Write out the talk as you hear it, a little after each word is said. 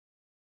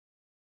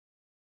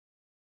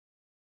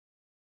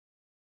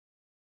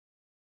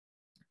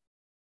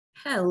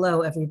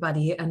Hello,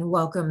 everybody, and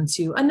welcome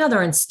to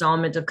another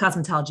installment of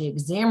Cosmetology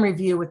Exam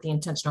Review with the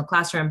Intentional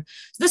Classroom.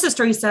 So this is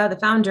Teresa, the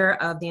founder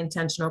of the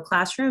Intentional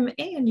Classroom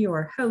and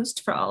your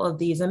host for all of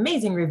these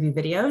amazing review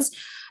videos.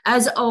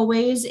 As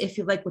always, if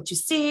you like what you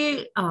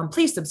see,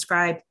 please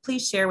subscribe,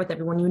 please share with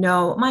everyone you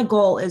know. My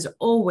goal is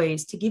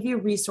always to give you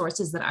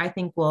resources that I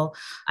think will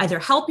either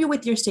help you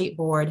with your state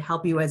board,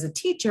 help you as a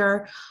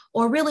teacher,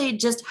 or really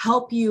just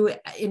help you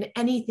in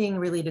anything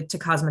related to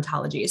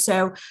cosmetology.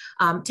 So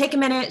take a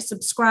minute,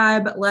 subscribe,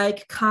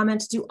 like,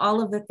 comment, do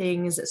all of the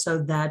things so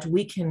that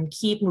we can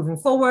keep moving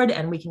forward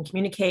and we can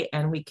communicate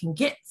and we can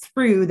get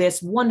through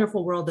this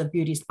wonderful world of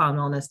beauty, spa, and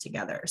wellness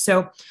together.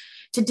 So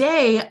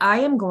today, I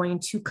am going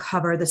to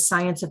cover the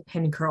science of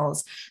pin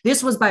curls.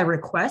 This was by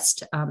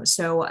request,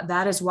 so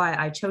that is why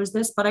I chose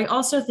this, but I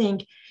also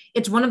think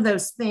it's one of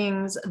those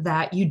things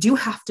that you do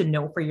have to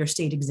know for your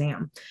state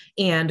exam.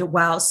 And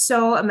while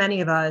so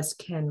many of us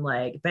can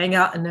like bang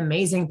out an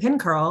amazing pin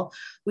curl,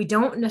 we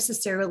don't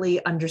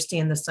necessarily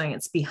understand the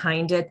science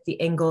behind it, the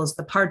angles,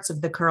 the parts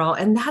of the curl,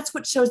 and that's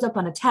what shows up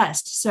on a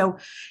test. So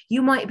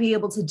you might be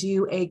able to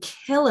do a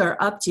killer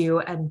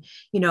updo and,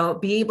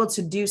 be able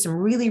to do some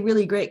really,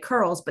 really great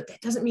curls, but that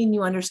doesn't mean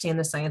you understand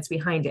the science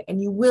behind it.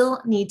 And you will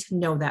need to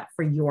know that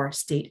for your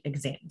state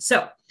exam.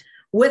 So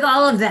with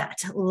all of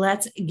that,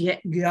 let's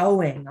get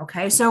going.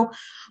 Okay. So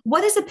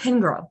what is a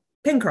pin curl?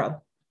 Pin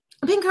curl.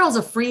 A pin curl is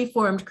a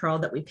free-formed curl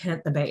that we pin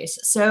at the base.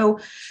 So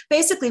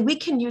basically, we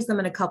can use them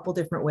in a couple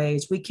different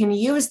ways. We can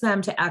use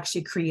them to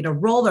actually create a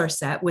roller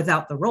set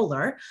without the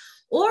roller,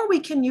 or we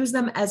can use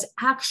them as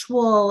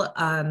actual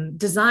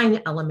design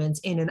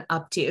elements in an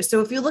updo. So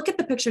if you look at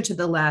the picture to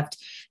the left,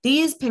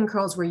 these pin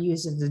curls were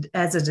used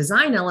as a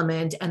design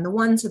element, and the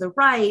one to the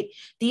right,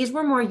 these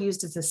were more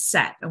used as a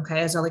set, okay,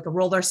 as like a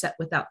roller set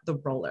without the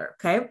roller,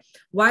 okay?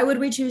 Why would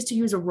we choose to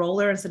use a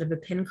roller instead of a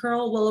pin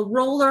curl? Well, a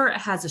roller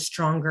has a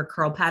stronger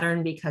curl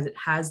pattern because it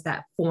has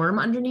that form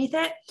underneath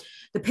it.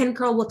 The pin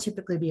curl will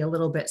typically be a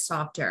little bit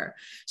softer.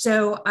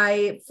 So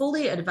I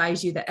fully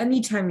advise you that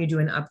anytime you do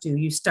an updo,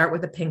 you start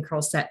with a pin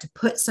curl set to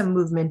put some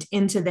movement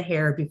into the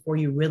hair before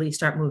you really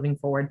start moving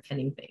forward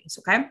pinning things,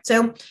 okay?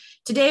 So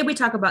today we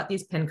talk about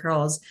these pin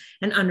curls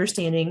and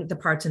understanding the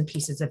parts and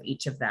pieces of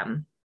each of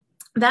them.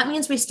 That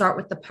means we start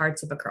with the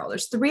parts of a curl.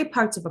 There's three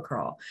parts of a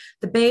curl: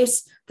 the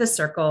base, the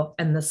circle,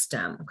 and the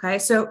stem, okay?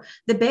 So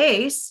the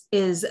base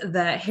is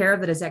the hair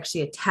that is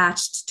actually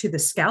attached to the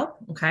scalp,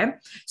 okay?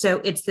 So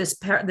it's this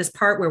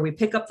part where we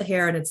pick up the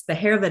hair, and it's the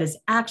hair that is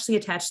actually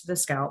attached to the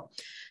scalp.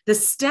 The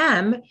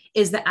stem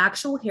is the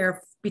actual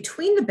hair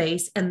between the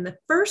base and the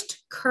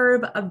first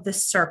curve of the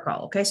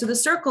circle, okay? So the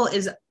circle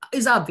is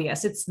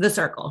obvious. It's the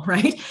circle,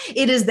 right?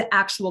 It is the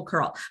actual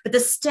curl, but the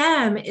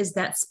stem is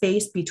that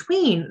space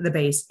between the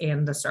base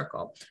and the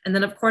circle. And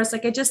then of course,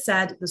 like I just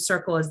said, the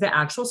circle is the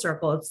actual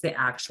circle. It's the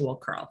actual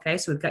curl, okay?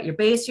 So we've got your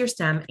base, your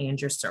stem, and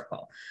your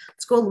circle.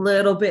 Let's go a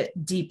little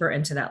bit deeper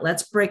into that.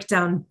 Let's break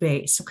down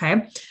base,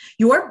 okay?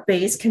 Your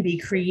base can be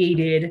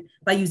created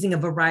by using a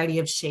variety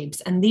of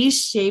shapes, and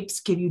these shapes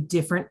give you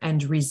different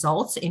end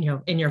results in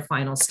your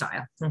final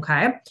style,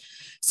 okay?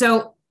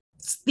 So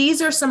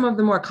these are some of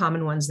the more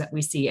common ones that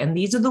we see, and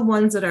these are the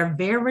ones that are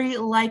very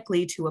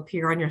likely to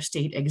appear on your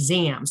state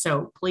exam.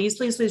 So please,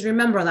 please, please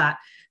remember that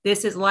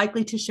this is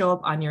likely to show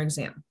up on your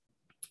exam.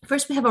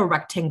 First, we have a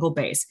rectangle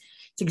base.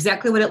 It's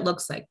exactly what it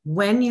looks like.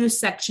 When you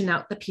section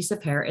out the piece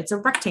of hair, it's a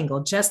rectangle,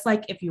 just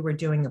like if you were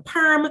doing a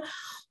perm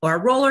or a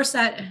roller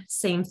set,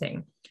 same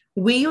thing.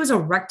 We use a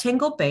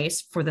rectangle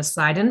base for the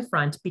side and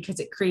front because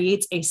it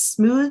creates a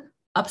smooth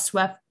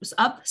upswept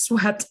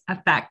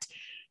effect.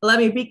 Let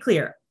me be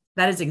clear.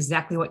 That is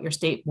exactly what your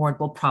state board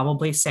will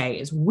probably say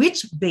is,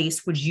 which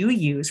base would you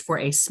use for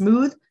a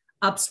smooth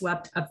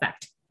upswept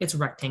effect? It's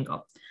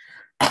rectangle.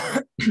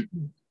 The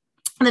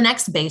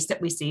next base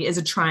that we see is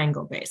a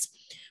triangle base.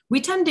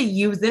 We tend to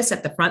use this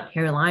at the front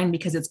hairline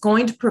because it's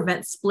going to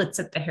prevent splits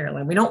at the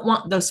hairline. We don't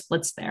want those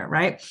splits there,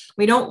 right?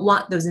 We don't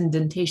want those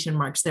indentation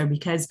marks there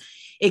because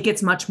it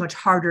gets much, much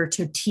harder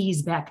to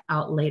tease back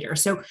out later.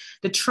 So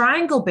the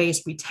triangle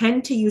base, we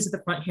tend to use at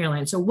the front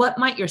hairline. So what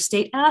might your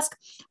state ask?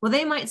 Well,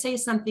 they might say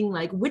something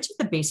like, which of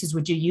the bases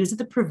would you use at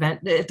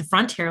the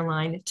front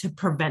hairline to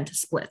prevent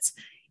splits?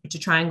 It's a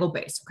triangle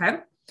base, okay?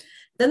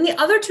 Then the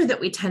other two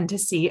that we tend to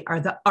see are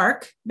the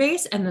arc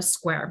base and the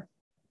square.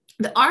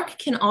 The arc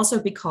can also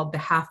be called the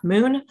half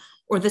moon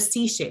or the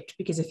C-shaped,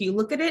 because if you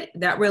look at it,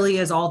 that really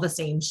is all the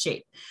same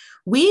shape.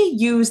 We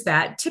use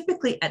that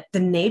typically at the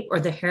nape or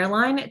the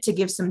hairline to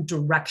give some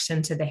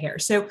direction to the hair.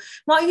 So I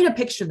want you to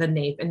picture the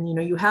nape, and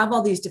you have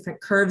all these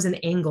different curves and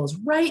angles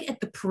right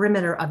at the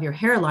perimeter of your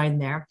hairline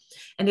there.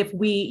 And if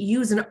we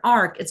use an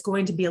arc, it's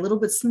going to be a little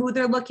bit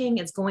smoother looking.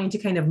 It's going to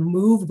kind of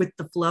move with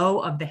the flow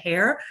of the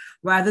hair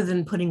rather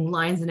than putting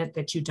lines in it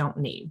that you don't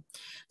need.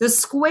 The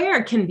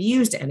square can be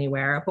used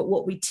anywhere, but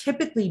what we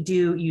typically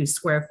do use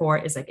square for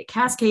is like a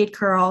cascade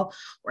curl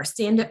or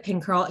stand-up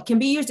pin curl. It can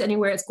be used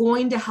anywhere. It's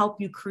going to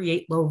help you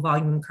create low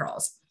volume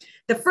curls.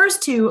 The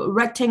first two,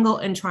 rectangle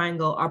and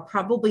triangle, are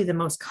probably the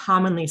most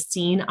commonly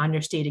seen on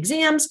your state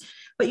exams,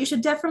 but you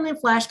should definitely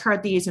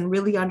flashcard these and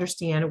really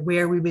understand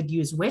where we would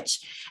use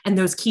which and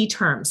those key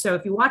terms. So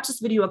if you watch this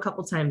video a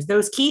couple times,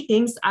 those key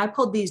things, I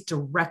pulled these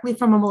directly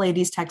from a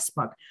Milady's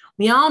textbook.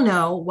 We all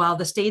know while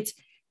the states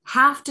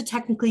have to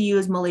technically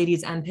use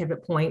Milady's and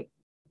pivot point,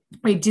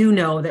 we do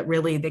know that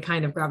really they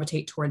kind of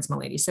gravitate towards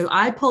Milady. So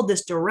I pulled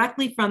this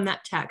directly from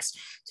that text.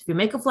 So if you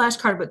make a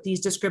flashcard with these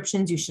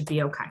descriptions, you should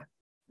be okay.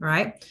 All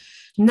right.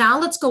 Now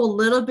let's go a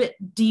little bit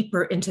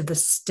deeper into the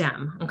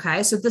stem.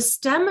 Okay. So the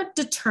stem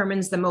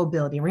determines the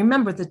mobility.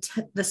 Remember,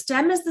 the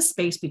stem is the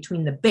space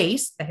between the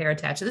base, the hair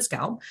attached to the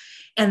scalp,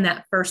 and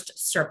that first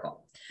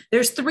circle.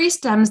 There's three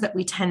stems that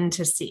we tend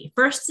to see.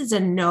 First is a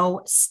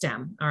no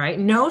stem. All right.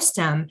 No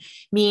stem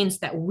means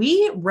that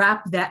we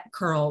wrap that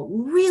curl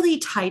really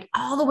tight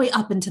all the way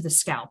up into the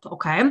scalp.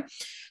 Okay.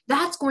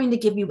 That's going to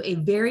give you a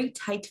very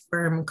tight,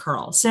 firm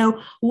curl.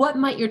 So what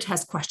might your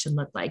test question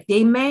look like?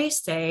 They may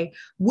say,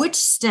 which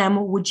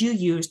stem would you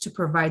use to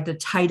provide the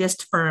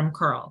tightest, firm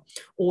curl?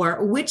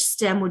 Or which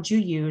stem would you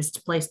use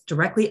to place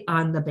directly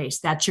on the base?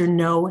 That's your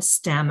no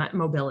stem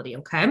mobility.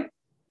 Okay.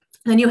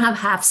 Then you have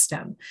half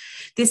stem.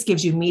 This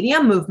gives you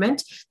medium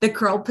movement. The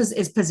curl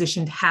is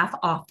positioned half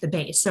off the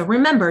base. So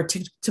remember,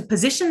 to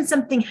position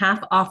something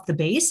half off the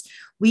base,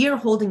 we are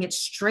holding it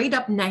straight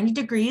up 90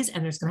 degrees,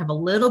 and there's going to have a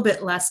little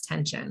bit less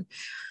tension.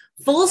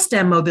 Full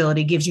stem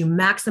mobility gives you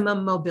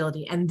maximum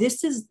mobility. And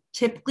this is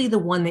typically the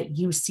one that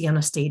you see on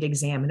a state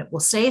exam. And it will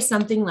say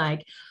something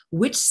like,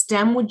 which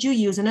stem would you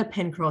use in a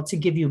pin curl to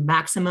give you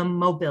maximum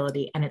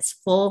mobility? And it's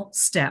full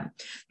stem.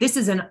 This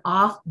is an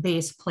off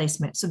base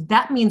placement. So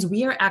that means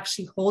we are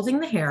actually holding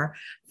the hair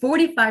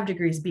 45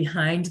 degrees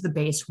behind the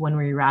base when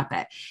we wrap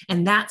it.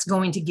 And that's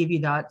going to give you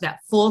that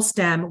full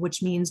stem,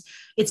 which means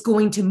it's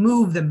going to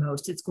move the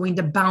most. It's going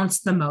to bounce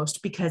the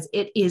most because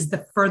it is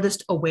the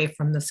furthest away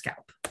from the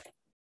scalp.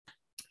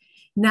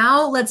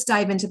 Now let's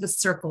dive into the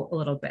circle a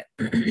little bit.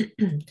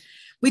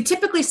 We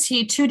typically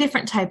see two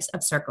different types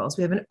of circles.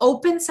 We have an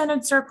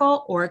open-centered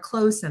circle or a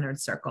closed-centered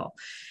circle.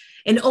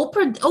 An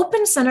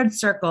open-centered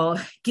circle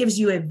gives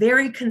you a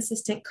very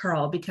consistent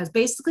curl because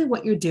basically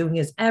what you're doing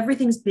is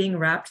everything's being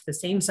wrapped the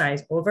same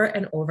size over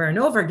and over and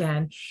over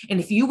again. And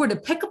if you were to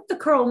pick up the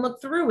curl and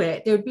look through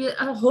it, there'd be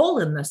a hole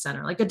in the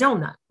center, like a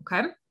donut,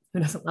 okay?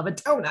 Who doesn't love a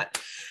donut?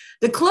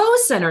 The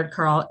closed-centered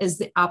curl is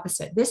the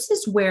opposite. This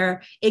is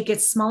where it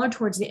gets smaller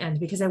towards the end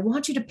because I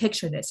want you to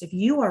picture this. If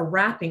you are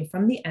wrapping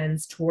from the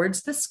ends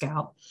towards the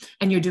scalp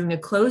and you're doing a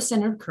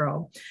closed-centered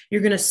curl,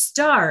 you're going to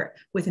start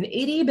with an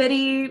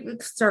itty-bitty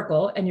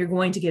circle and you're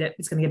going to get it.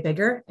 It's going to get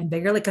bigger and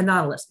bigger like a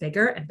nautilus,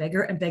 bigger and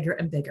bigger and bigger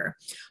and bigger.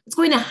 What's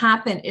going to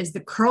happen is the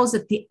curls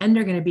at the end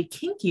are going to be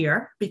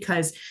kinkier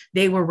because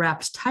they were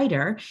wrapped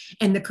tighter,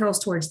 and the curls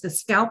towards the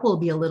scalp will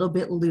be a little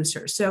bit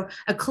looser. So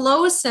a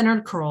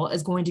closed-centered curl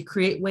is going to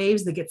create waves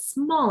that get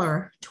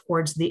smaller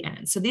towards the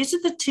end. So these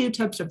are the two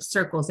types of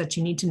circles that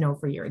you need to know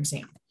for your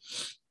exam.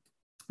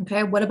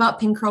 Okay, what about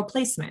pin curl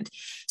placement?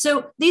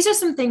 So these are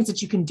some things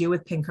that you can do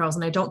with pin curls,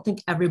 and I don't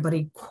think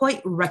everybody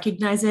quite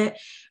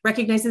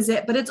recognizes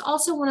it, but it's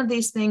also one of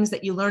these things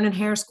that you learn in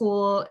hair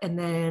school and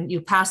then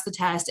you pass the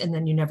test and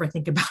then you never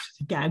think about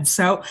it again.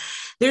 So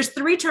there's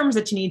three terms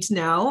that you need to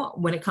know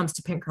when it comes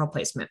to pin curl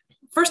placement.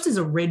 First is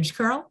a ridge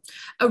curl.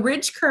 A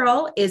ridge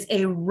curl is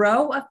a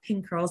row of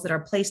pin curls that are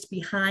placed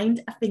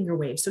behind a finger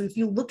wave. So if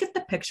you look at the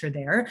picture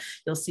there,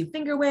 you'll see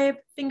finger wave,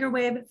 finger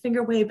wave,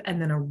 finger wave,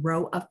 and then a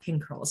row of pin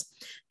curls.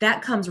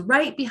 That comes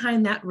right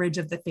behind that ridge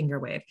of the finger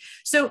wave.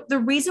 So the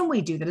reason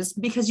we do that is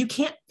because you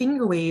can't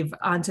finger wave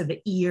onto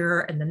the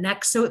ear and the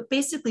neck. So it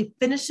basically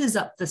finishes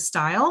up the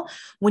style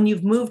when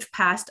you've moved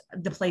past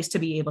the place to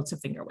be able to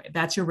finger wave.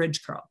 That's your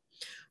ridge curl.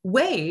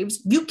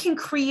 Waves, you can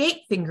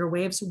create finger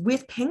waves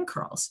with pin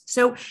curls.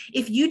 So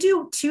if you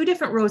do two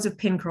different rows of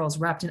pin curls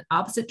wrapped in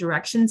opposite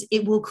directions,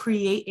 it will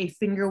create a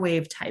finger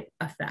wave type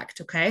effect,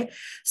 okay?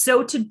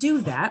 So to do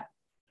that,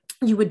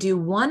 you would do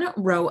one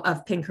row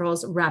of pin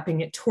curls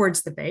wrapping it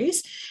towards the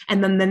base,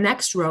 and then the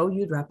next row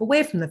you'd wrap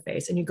away from the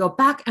face, and you go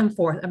back and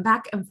forth and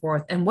back and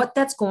forth. And what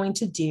that's going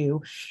to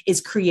do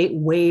is create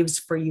waves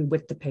for you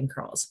with the pin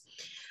curls.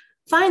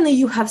 Finally,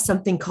 you have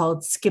something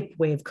called skip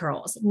wave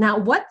curls. Now,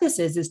 what this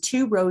is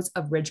two rows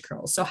of ridge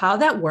curls. So how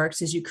that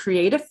works is you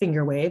create a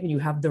finger wave and you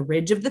have the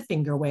ridge of the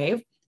finger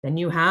wave. Then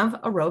you have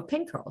a row of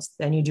pin curls.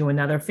 Then you do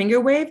another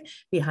finger wave.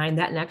 Behind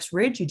that next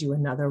ridge, you do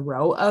another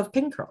row of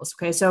pin curls.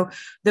 Okay, so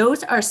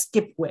those are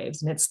skip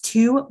waves, and it's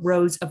two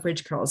rows of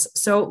ridge curls.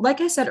 So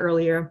like I said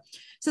earlier,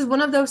 this is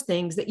one of those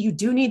things that you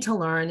do need to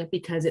learn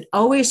because it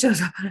always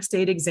shows up on a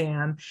state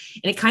exam,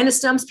 and it kind of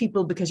stumps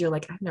people because you're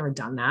like, I've never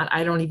done that.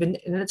 I don't even,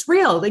 and it's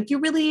real. Like you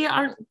really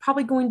aren't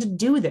probably going to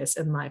do this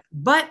in life,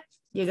 but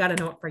you got to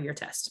know it for your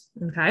test.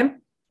 Okay.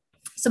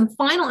 Some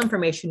final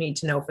information you need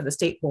to know for the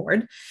state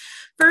board.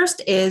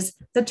 First is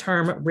the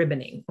term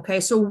ribboning. Okay,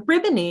 so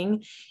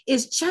ribboning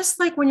is just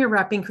like when you're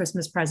wrapping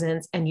Christmas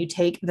presents and you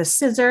take the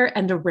scissor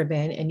and a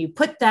ribbon and you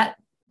put that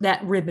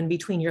that ribbon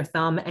between your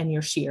thumb and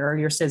your shear or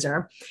your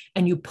scissor,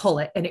 and you pull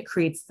it and it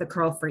creates the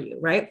curl for you,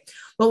 right?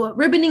 But what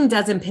ribboning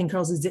does in pin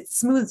curls is it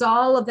smooths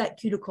all of that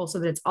cuticle so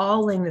that it's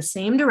all in the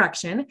same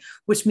direction,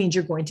 which means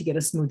you're going to get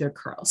a smoother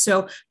curl.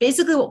 So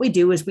basically what we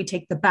do is we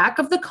take the back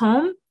of the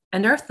comb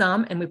and our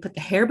thumb and we put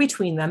the hair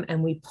between them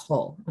and we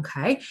pull,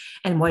 okay?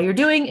 And what you're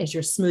doing is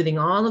you're smoothing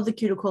all of the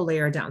cuticle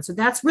layer down. So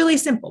that's really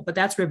simple, but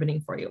that's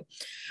ribboning for you.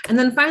 And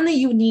then finally,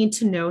 you need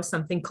to know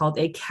something called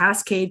a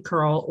cascade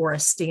curl or a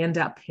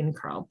stand-up pin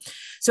curl.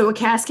 So a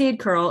cascade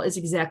curl is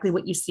exactly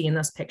what you see in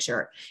this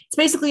picture. It's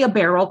basically a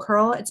barrel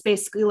curl. It's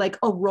basically like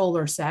a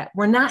roller set.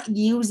 We're not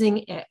using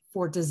it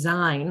for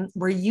design.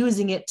 We're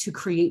using it to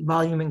create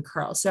volume and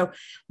curl. So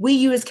we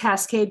use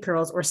cascade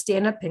curls or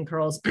stand-up pin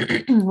curls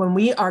when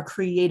we are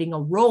creating a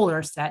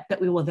roller set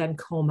that we will then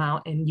comb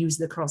out and use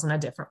the curls in a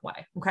different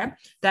way, okay?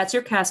 That's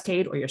your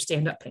cascade or your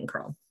stand-up pin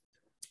curl.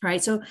 All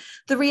right, so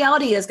the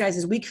reality is, guys,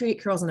 is we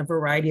create curls in a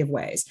variety of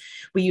ways.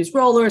 We use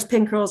rollers,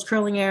 pin curls,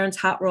 curling irons,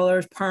 hot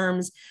rollers,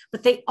 perms,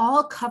 but they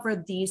all cover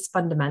these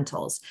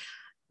fundamentals.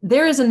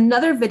 There is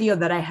another video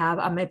that I have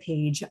on my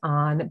page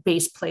on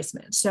base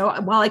placement. So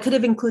while I could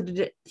have included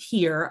it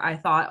here, I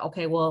thought,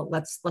 okay, well,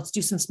 let's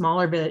do some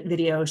smaller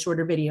videos,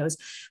 shorter videos.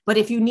 But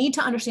if you need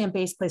to understand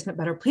base placement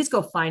better, please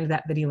go find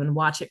that video and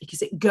watch it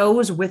because it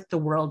goes with the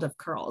world of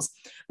curls.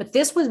 But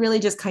this was really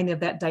just kind of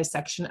that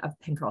dissection of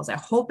pin curls. I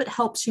hope it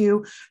helps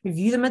you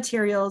review the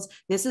materials.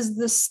 This is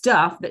the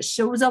stuff that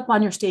shows up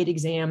on your state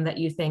exam that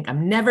you think,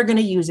 I'm never going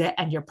to use it.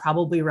 And you're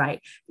probably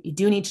right. But you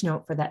do need to know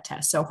it for that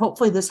test. So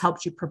hopefully this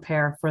helps you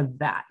prepare for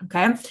that.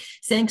 Okay.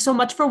 Thanks so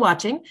much for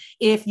watching.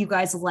 If you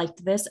guys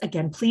liked this,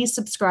 again, please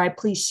subscribe,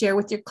 please share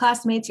with your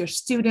classmates, your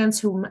students,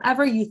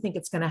 whomever you think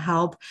it's going to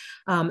help.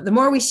 The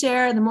more we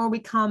share, the more we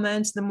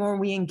comment, the more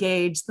we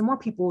engage, the more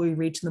people we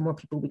reach, and the more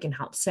people we can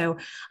help. So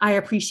I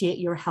appreciate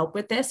your help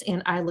with this.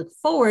 And I look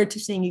forward to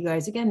seeing you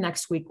guys again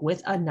next week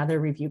with another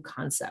review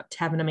concept.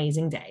 Have an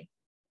amazing day.